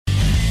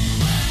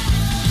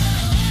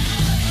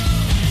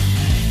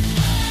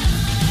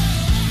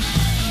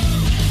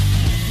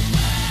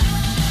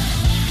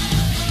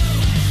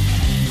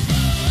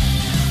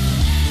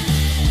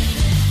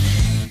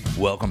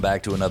welcome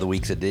back to another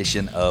week's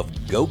edition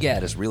of Go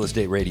Gaddis Real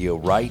Estate Radio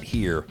right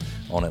here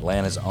on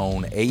Atlanta's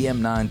own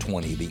AM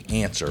 920, The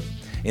Answer.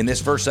 In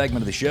this first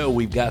segment of the show,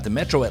 we've got the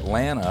Metro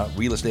Atlanta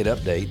real estate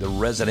update, the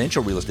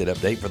residential real estate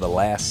update for the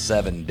last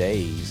 7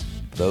 days.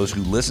 For those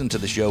who listen to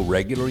the show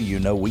regularly, you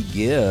know we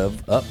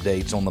give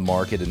updates on the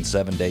market in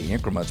 7-day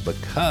increments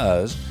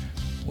because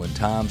when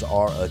times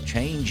are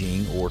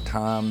a-changing or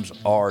times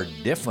are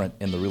different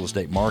in the real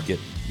estate market,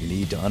 you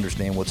need to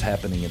understand what's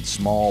happening in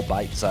small,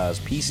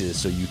 bite-sized pieces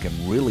so you can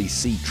really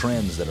see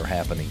trends that are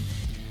happening.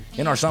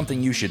 In our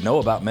Something You Should Know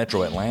About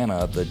Metro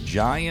Atlanta, the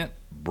giant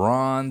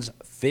bronze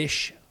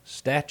fish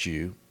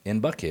statue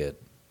in Buckhead.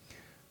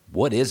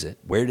 What is it?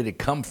 Where did it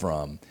come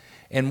from?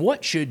 And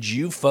what should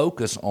you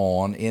focus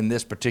on in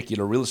this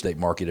particular real estate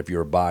market if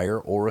you're a buyer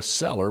or a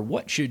seller?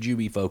 What should you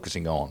be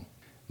focusing on?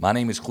 My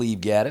name is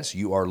Cleve Gaddis.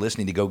 You are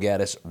listening to Go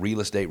Gaddis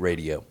Real Estate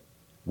Radio.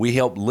 We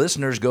help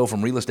listeners go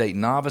from real estate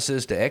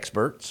novices to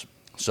experts,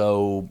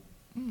 so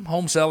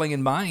home selling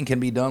and buying can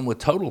be done with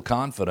total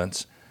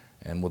confidence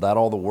and without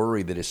all the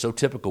worry that is so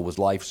typical with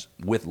life's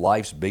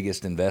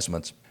biggest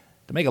investments.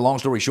 To make a long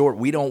story short,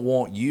 we don't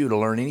want you to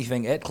learn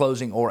anything at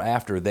closing or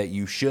after that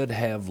you should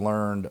have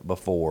learned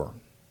before.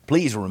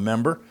 Please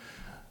remember,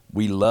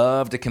 we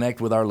love to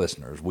connect with our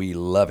listeners. We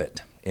love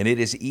it. And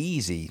it is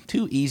easy,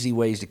 2 easy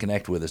ways to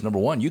connect with us. Number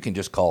one, you can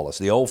just call us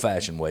the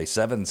old-fashioned way,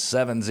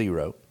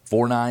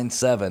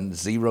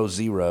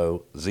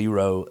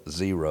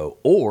 770-497-0000.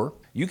 Or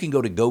you can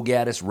go to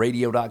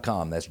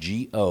GoGaddisRadio.com. That's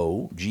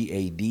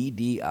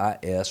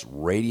GOGADDIS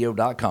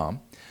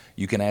radio.com.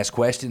 You can ask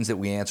questions that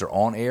we answer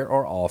on air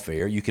or off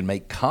air. You can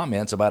make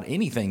comments about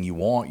anything you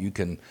want. You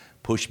can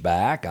push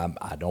back.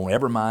 I don't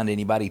ever mind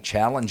anybody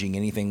challenging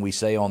anything we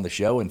say on the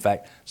show. In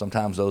fact,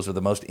 sometimes those are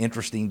the most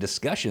interesting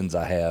discussions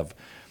I have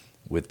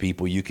with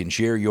people. You can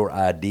share your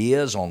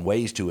ideas on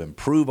ways to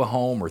improve a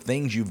home or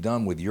things you've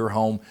done with your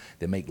home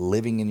that make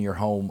living in your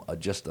home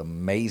just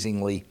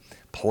amazingly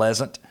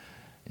pleasant.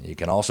 You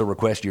can also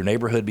request your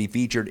neighborhood be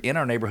featured in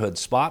our Neighborhood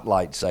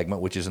Spotlight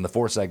segment, which is in the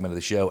 4th segment of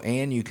the show,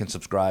 and you can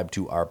subscribe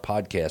to our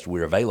podcast.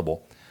 We're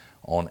available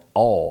on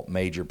all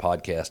major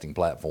podcasting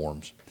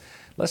platforms.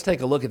 Let's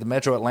take a look at the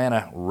Metro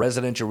Atlanta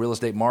residential real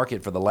estate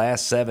market for the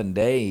last 7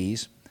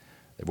 days.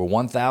 There were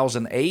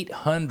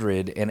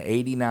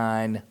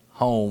 1,889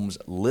 homes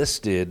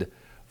listed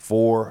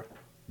for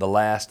the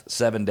last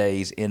 7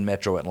 days in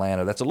Metro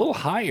Atlanta. That's a little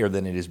higher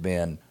than it has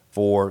been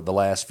for the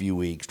last few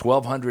weeks.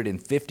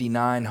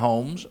 1,259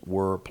 homes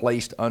were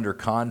placed under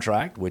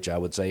contract, which I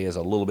would say is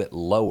a little bit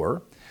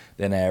lower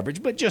than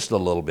average, but just a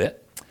little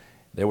bit.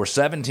 There were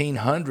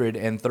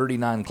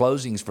 1,739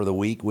 closings for the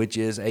week, which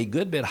is a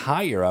good bit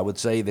higher. I would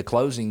say the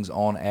closings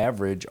on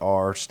average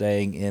are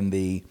staying in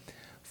the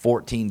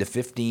 1,400 to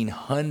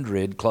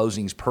 1,500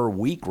 closings per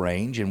week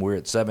range, and we're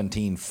at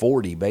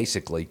 1,740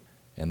 basically.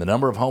 And the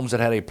number of homes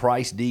that had a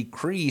price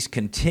decrease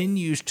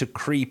continues to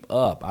creep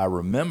up. I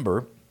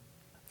remember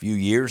a few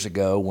years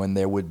ago when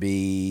there would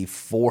be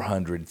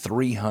 400,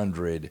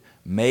 300,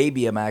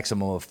 maybe a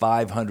maximum of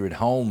 500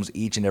 homes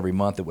each and every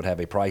month that would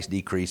have a price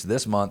decrease.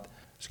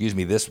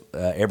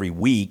 Every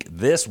week.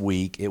 This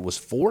week, it was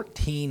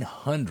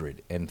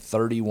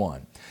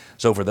 1,431.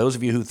 So for those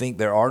of you who think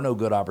there are no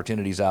good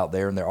opportunities out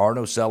there and there are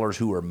no sellers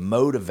who are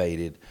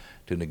motivated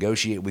to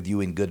negotiate with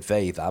you in good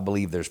faith, I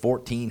believe there's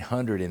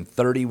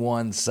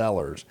 1,431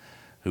 sellers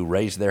who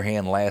raised their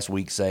hand last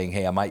week saying,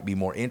 hey, I might be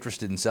more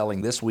interested in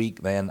selling this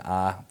week than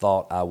I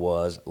thought I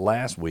was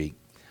last week.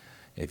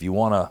 If you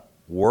want to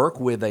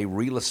work with a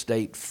real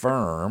estate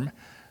firm,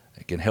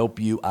 it can help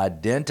you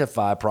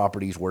identify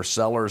properties where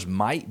sellers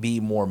might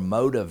be more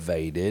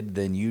motivated,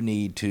 then you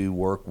need to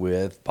work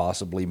with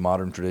possibly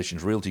Modern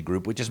Traditions Realty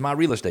Group, which is my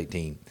real estate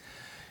team.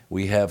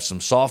 We have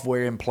some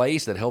software in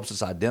place that helps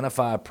us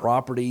identify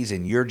properties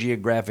in your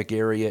geographic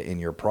area, in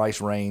your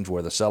price range,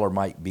 where the seller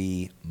might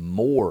be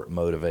more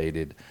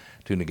motivated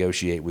to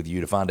negotiate with you.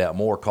 To find out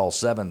more, call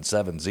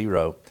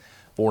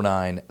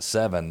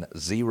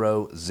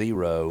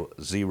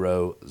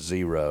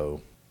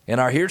 770-497-0000. In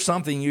our Here's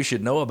Something You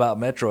Should Know About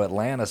Metro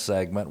Atlanta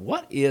segment,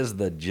 what is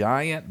the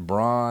giant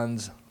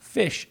bronze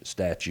fish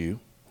statue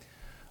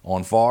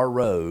on Farr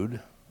Road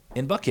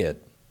in Buckhead?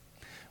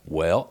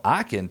 Well,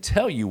 I can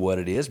tell you what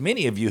it is.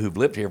 Many of you who've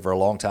lived here for a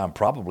long time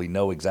probably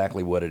know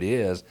exactly what it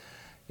is.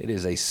 It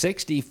is a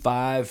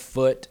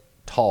 65-foot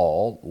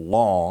tall,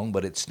 long,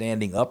 but it's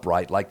standing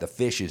upright like the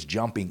fish is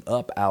jumping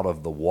up out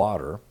of the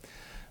water.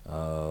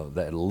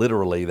 That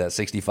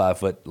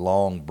 65-foot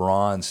long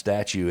bronze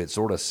statue, it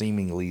sort of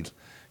seemingly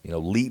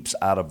leaps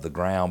out of the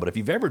ground. But if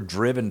you've ever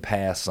driven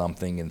past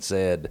something and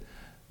said,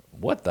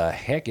 what the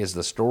heck is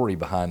the story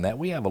behind that?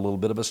 We have a little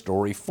bit of a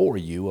story for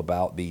you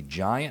about the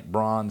giant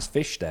bronze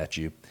fish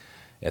statue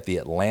at the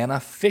Atlanta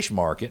Fish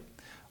Market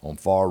on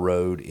Farr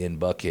Road in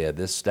Buckhead.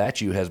 This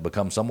statue has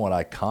become somewhat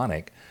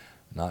iconic,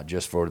 not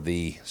just for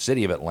the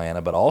city of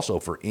Atlanta, but also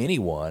for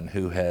anyone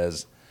who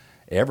has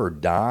ever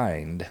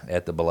dined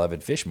at the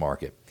beloved fish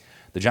market.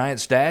 The giant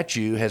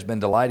statue has been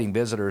delighting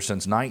visitors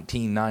since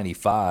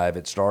 1995.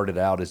 It started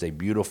out as a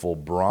beautiful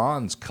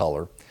bronze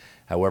color.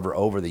 However,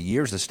 over the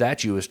years, the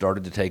statue has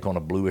started to take on a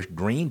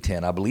bluish-green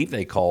tint. I believe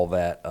they call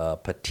that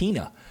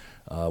patina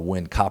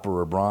when copper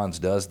or bronze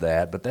does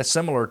that. But that's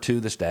similar to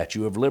the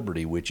Statue of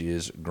Liberty, which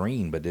is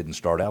green but didn't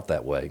start out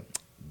that way,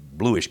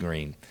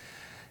 bluish-green.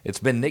 It's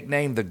been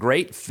nicknamed the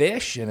Great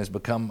Fish and has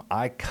become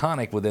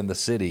iconic within the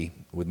city,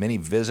 with many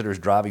visitors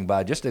driving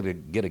by just to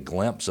get a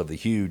glimpse of the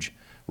huge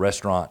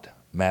restaurant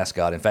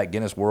mascot. In fact,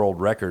 Guinness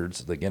World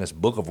Records, the Guinness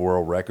Book of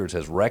World Records,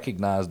 has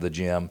recognized the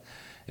gem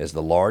as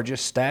the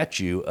largest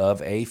statue of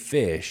a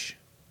fish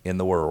in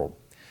the world.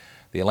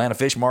 The Atlanta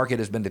Fish Market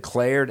has been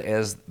declared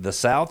as the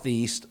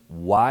Southeast's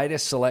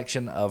widest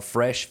selection of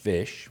fresh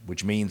fish,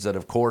 which means that,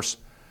 of course,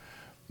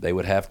 they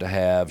would have to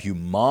have a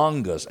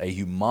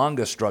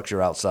humongous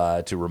structure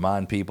outside to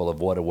remind people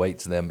of what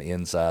awaits them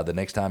inside. The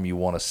next time you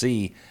want to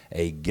see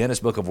a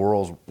Guinness Book of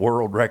World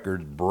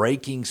Records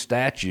breaking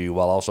statue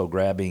while also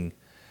grabbing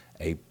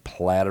a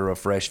platter of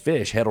fresh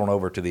fish, head on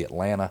over to the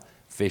Atlanta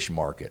Fish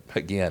Market.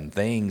 Again,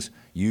 things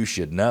you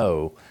should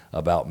know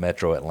about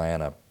Metro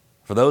Atlanta.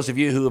 For those of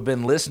you who have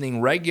been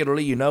listening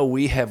regularly, you know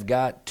we have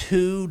got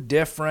 2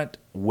 different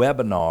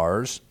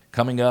webinars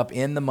coming up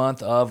in the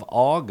month of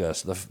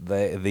August.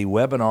 The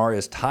webinar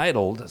is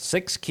titled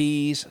 6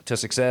 Keys to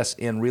Success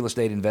in Real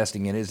Estate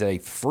Investing, and it is a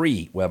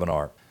free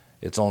webinar.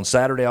 It's on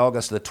Saturday,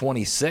 August the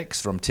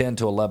 26th from 10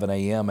 to 11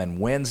 a.m. and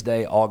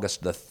Wednesday,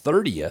 August the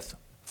 30th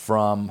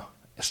from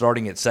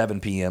starting at 7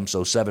 p.m.,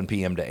 so 7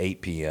 p.m. to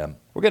 8 p.m.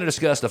 We're going to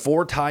discuss the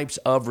 4 types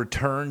of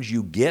returns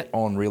you get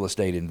on real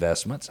estate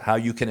investments, how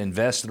you can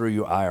invest through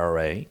your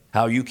IRA,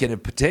 how you can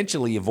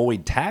potentially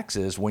avoid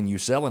taxes when you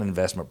sell an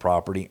investment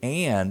property,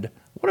 and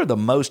what are the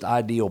most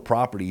ideal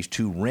properties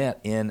to rent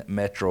in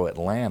Metro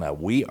Atlanta.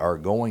 We are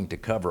going to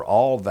cover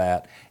all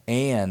that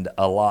and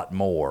a lot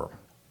more.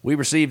 We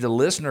received a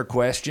listener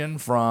question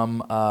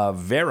from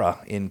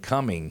Vera in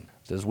Cumming.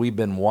 Says, we've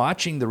been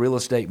watching the real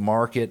estate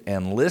market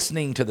and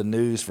listening to the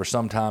news for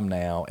some time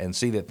now and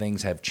see that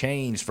things have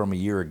changed from a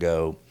year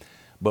ago.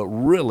 But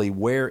really,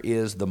 where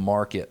is the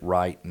market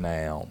right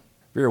now?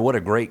 Vera, what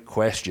a great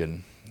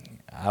question.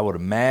 I would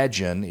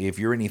imagine if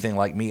you're anything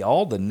like me,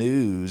 all the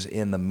news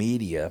in the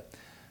media,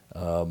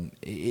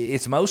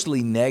 it's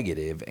mostly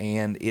negative,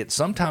 and it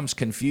sometimes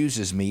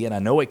confuses me, and I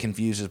know it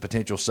confuses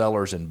potential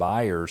sellers and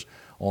buyers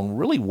on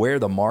really where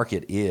the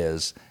market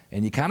is.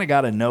 And you kind of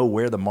got to know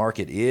where the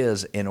market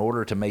is in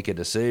order to make a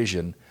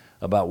decision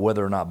about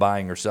whether or not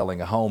buying or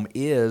selling a home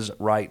is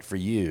right for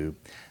you.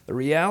 The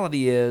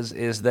reality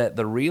is that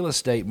the real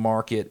estate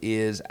market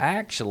is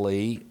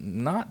actually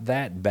not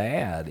that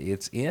bad.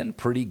 It's in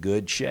pretty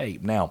good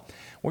shape. Now,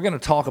 we're going to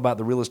talk about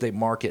the real estate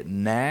market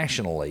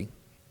nationally.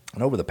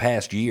 And over the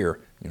past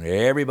year,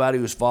 everybody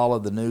who's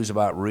followed the news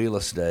about real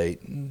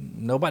estate,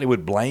 nobody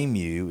would blame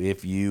you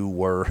if you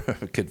were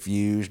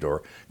confused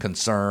or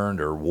concerned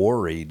or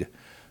worried.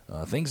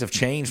 Things have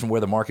changed from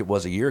where the market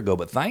was a year ago,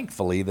 but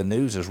thankfully the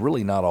news is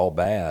really not all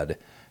bad.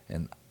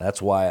 And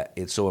that's why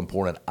it's so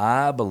important,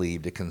 I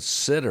believe, to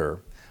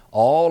consider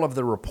all of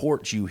the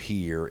reports you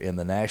hear in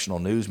the national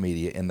news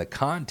media in the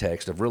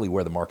context of really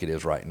where the market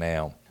is right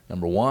now.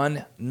 Number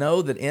 1,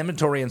 know that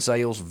inventory and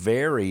sales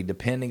vary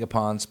depending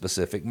upon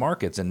specific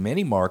markets. In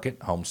many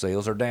markets, home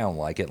sales are down,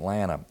 like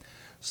Atlanta.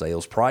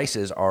 Sales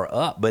prices are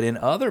up, but in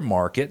other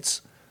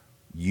markets,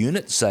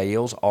 unit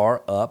sales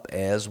are up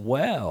as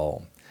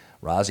well.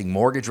 Rising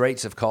mortgage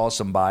rates have caused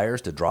some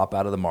buyers to drop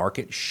out of the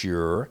market,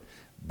 sure,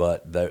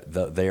 but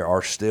there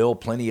are still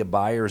plenty of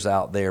buyers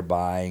out there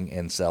buying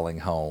and selling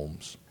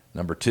homes.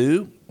 Number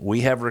 2,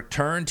 we have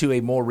returned to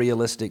a more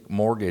realistic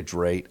mortgage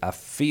rate. I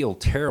feel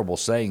terrible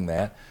saying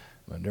that.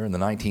 During the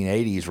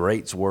 1980s,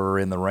 rates were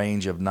in the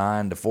range of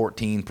 9 to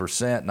 14%.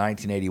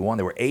 1981,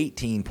 they were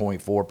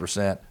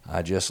 18.4%.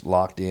 I just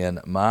locked in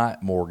my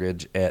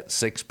mortgage at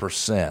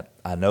 6%.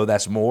 I know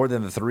that's more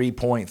than the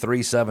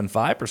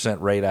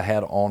 3.375% rate I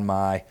had on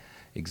my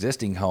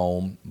existing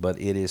home,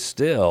 but it is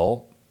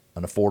still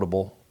an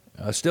affordable.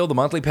 Still, the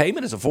monthly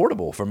payment is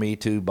affordable for me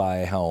to buy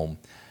a home.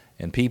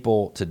 And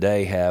people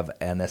today have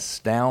an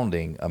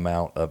astounding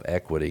amount of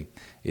equity.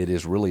 It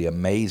is really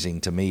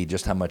amazing to me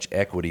just how much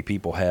equity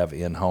people have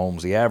in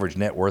homes. The average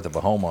net worth of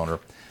a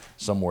homeowner,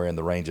 somewhere in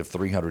the range of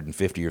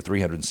 $350,000 or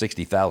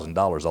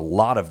 $360,000. A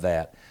lot of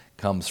that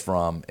comes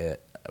from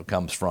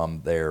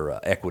their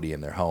equity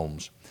in their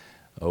homes.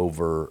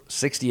 Over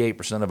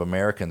 68% of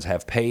Americans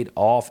have paid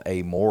off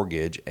a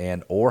mortgage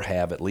and or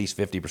have at least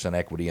 50%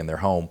 equity in their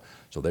home.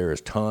 So there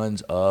is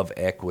tons of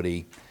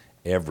equity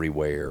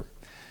everywhere.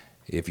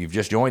 If you've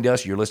just joined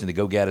us, you're listening to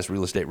Go Gaddis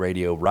Real Estate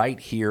Radio right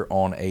here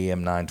on AM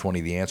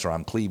 920 The Answer.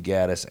 I'm Cleve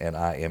Gaddis, and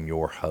I am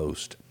your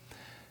host.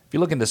 If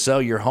you're looking to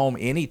sell your home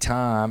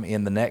anytime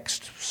in the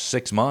next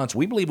 6 months,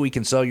 we believe we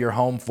can sell your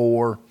home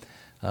for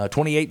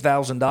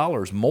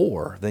 $28,000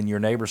 more than your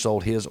neighbor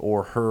sold his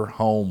or her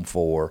home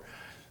for.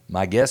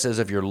 My guess is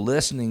if you're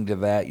listening to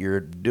that, you're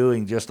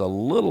doing just a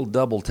little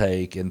double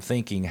take and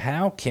thinking,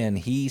 how can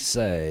he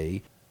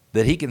say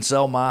that he can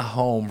sell my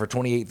home for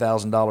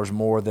 $28,000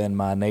 more than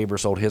my neighbor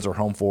sold his or her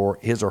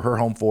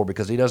home for,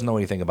 because he doesn't know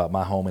anything about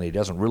my home and he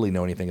doesn't really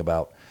know anything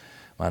about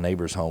my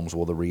neighbors' homes.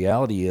 Well, the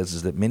reality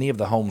is that many of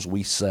the homes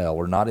we sell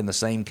are not in the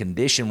same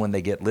condition when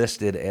they get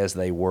listed as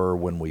they were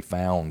when we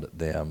found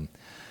them,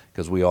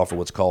 because we offer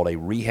what's called a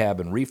rehab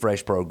and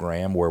refresh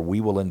program where we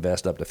will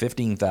invest up to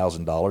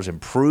 $15,000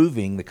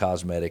 improving the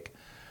cosmetic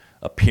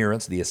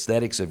appearance, the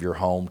aesthetics of your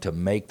home to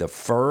make the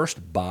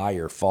first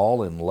buyer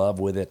fall in love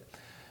with it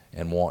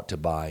and want to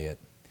buy it.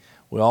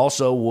 We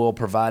also will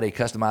provide a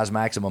customized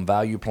maximum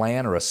value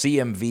plan, or a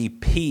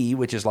CMVP,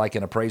 which is like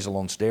an appraisal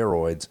on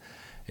steroids.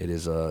 It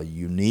is a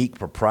unique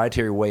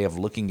proprietary way of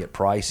looking at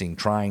pricing,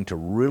 trying to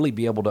really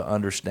be able to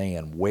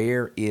understand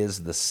where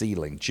is the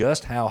ceiling,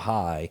 just how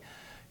high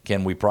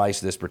can we price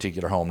this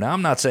particular home. Now,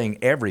 I'm not saying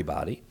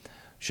everybody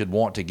should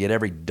want to get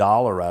every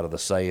dollar out of the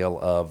sale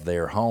of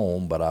their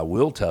home, but I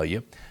will tell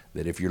you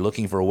that if you're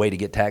looking for a way to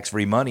get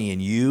tax-free money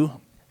and you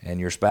and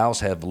your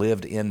spouse have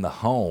lived in the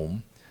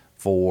home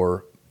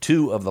for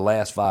 2 of the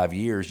last 5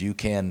 years, you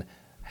can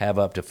have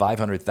up to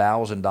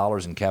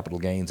 $500,000 in capital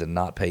gains and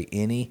not pay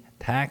any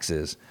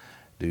taxes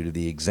due to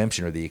the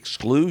exemption or the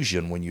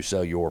exclusion when you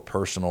sell your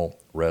personal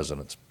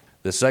residence.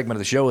 This segment of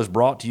the show is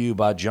brought to you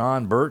by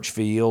John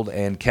Birchfield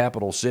and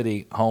Capital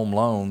City Home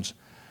Loans.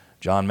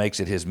 John makes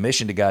it his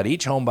mission to guide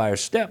each home buyer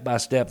step by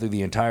step through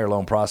the entire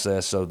loan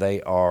process so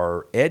they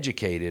are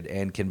educated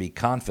and can be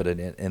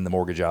confident in the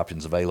mortgage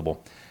options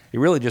available. He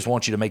really just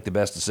wants you to make the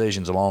best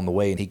decisions along the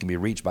way, and he can be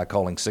reached by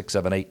calling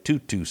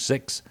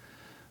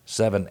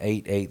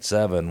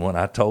 678-226-7887. When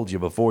I told you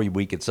before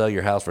we could sell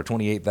your house for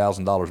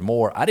 $28,000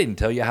 more, I didn't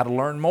tell you how to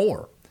learn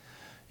more.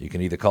 You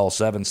can either call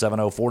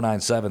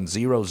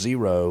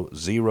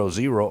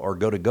 770-497-0000 or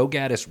go to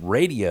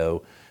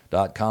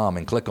GoGaddisRadio.com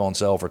and click on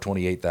sell for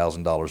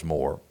 $28,000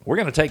 more. We're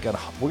going to take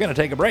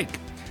a break.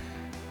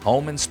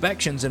 Home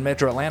inspections in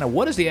Metro Atlanta.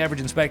 What does the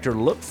average inspector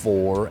look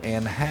for,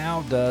 and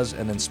how does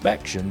an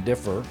inspection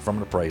differ from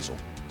an appraisal?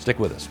 Stick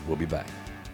with us. We'll be back.